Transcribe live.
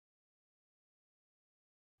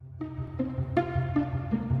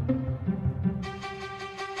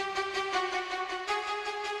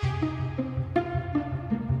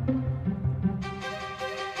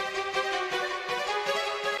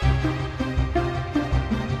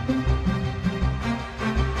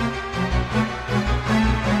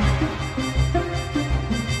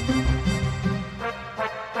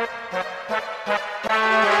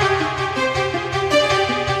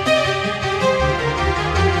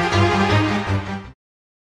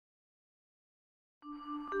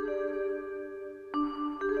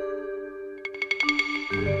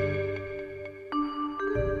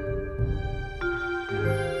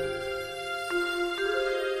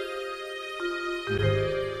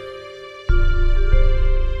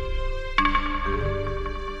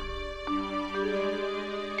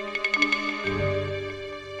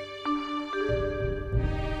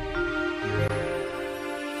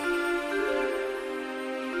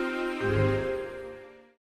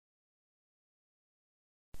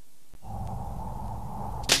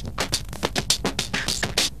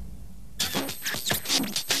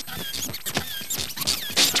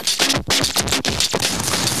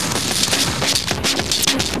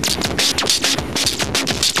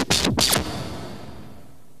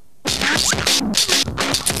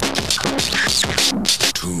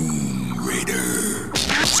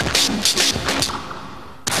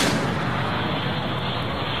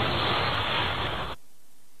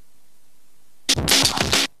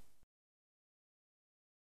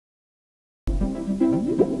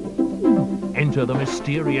Enter the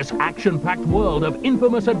mysterious, action-packed world of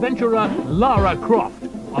infamous adventurer Lara Croft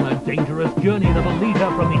on a dangerous journey that'll lead her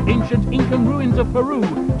from the ancient Incan ruins of Peru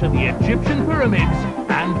to the Egyptian pyramids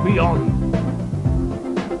and beyond.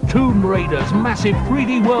 Tomb Raider's massive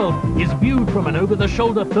 3D world is viewed from an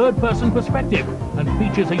over-the-shoulder third-person perspective and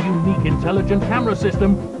features a unique intelligent camera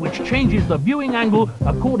system which changes the viewing angle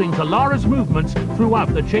according to Lara's movements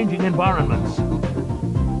throughout the changing environments.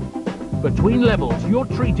 Between levels, you're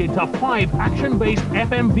treated to 5 action-based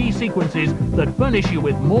FMV sequences that furnish you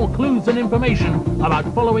with more clues and information about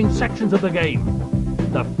following sections of the game.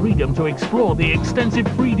 The freedom to explore the extensive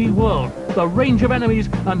 3D world, the range of enemies,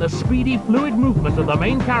 and the speedy, fluid movement of the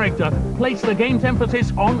main character place the game's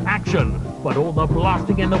emphasis on action. But all the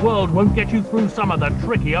blasting in the world won't get you through some of the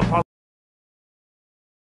trickier puzzles.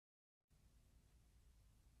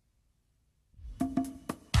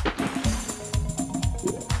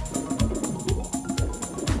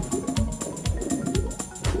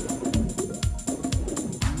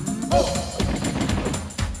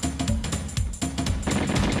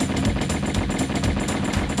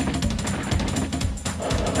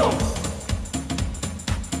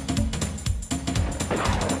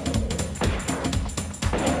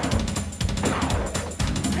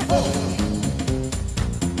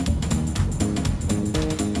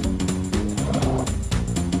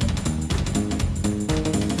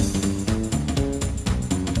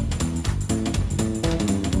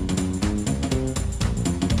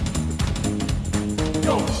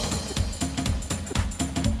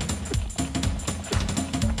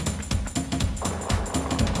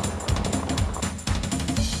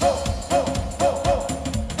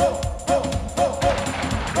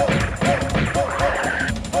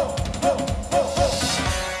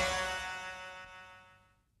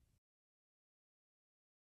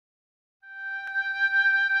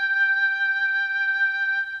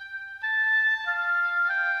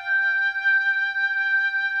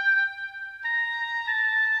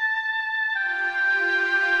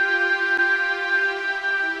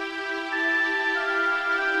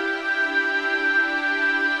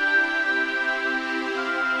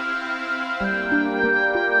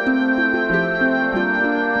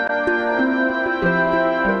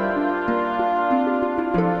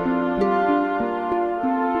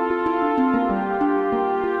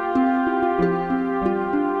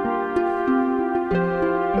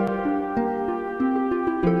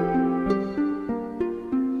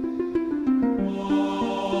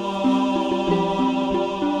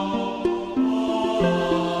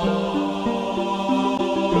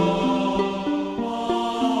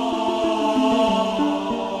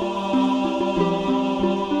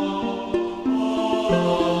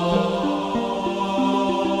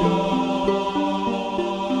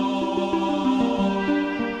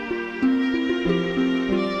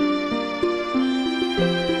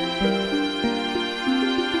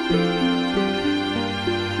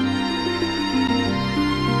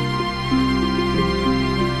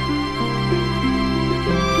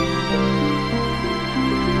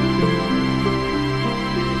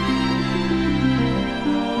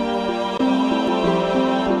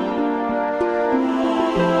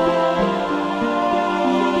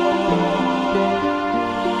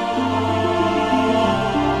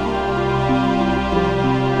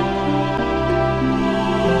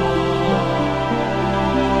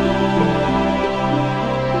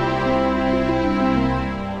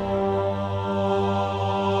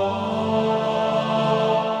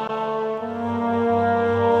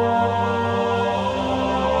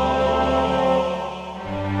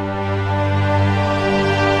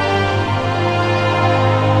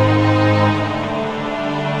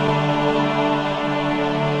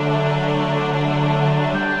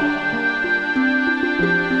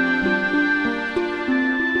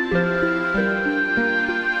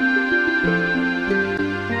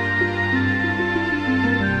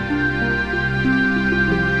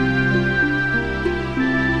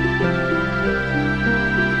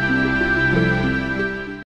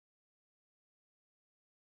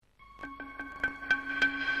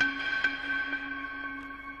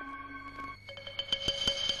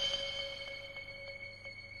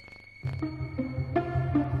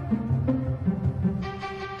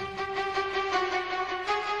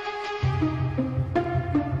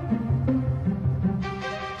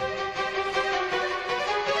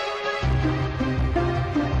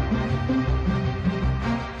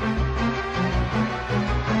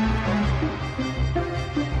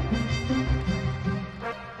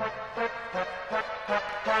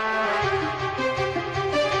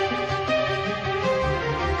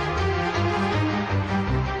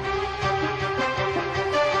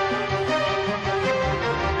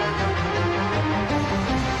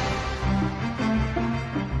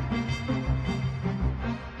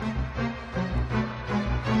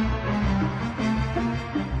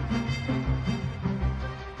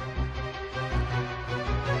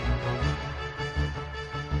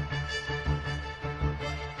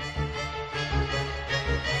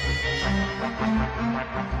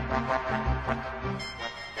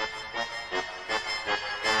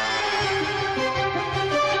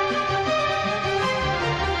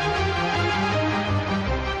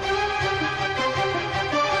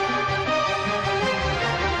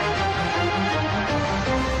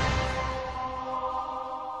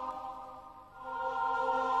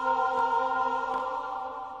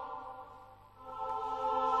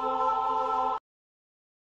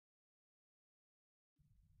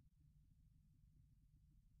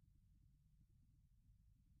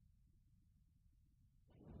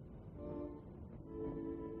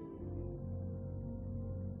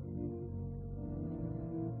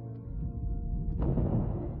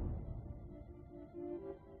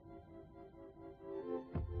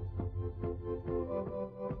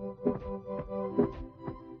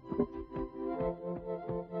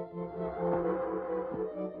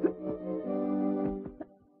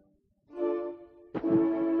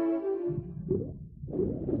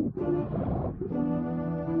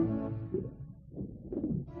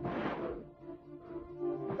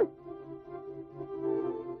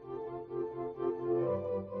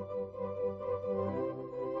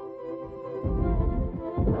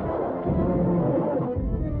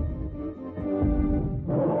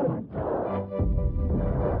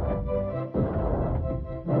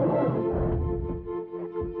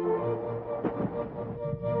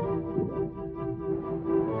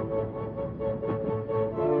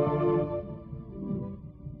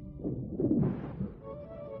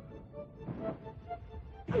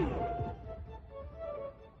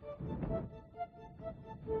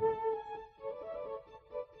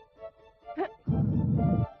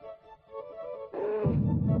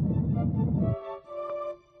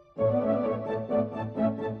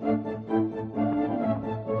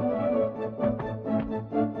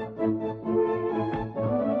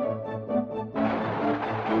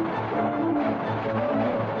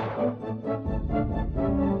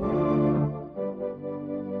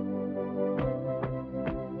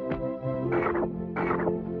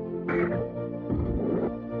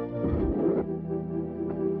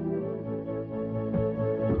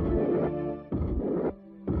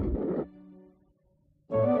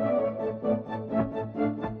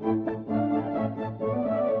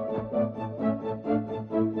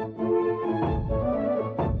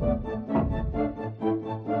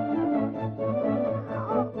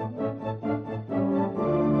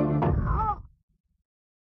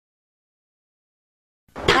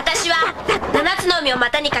 7つの海を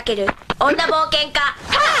股にかける女冒険家。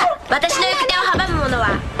私の行く手を阻むものは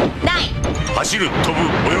ない。走る、飛ぶ、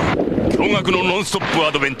泳ぐ、驚愕のノンストップ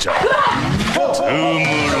アドベンチャー、トゥーム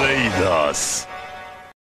レイダース。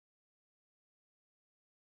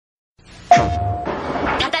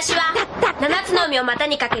私は7つの海を股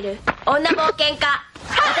にかける女冒険家。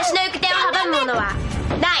私の行く手を阻むものは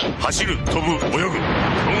ない。走る、飛ぶ、泳ぐ、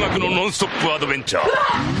驚愕のノンストップアドベンチャー、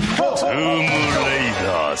トゥームレイ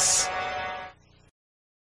ダース。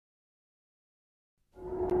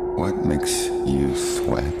What makes you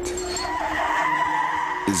sweat?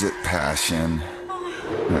 Is it passion?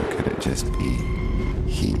 Or could it just be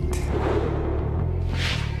heat?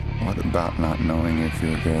 What about not knowing if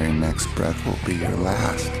your very next breath will be your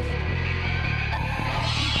last?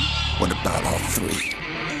 What about all three?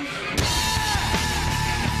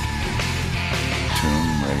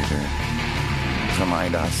 Tomb Raider from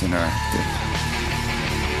IDOS Interactive.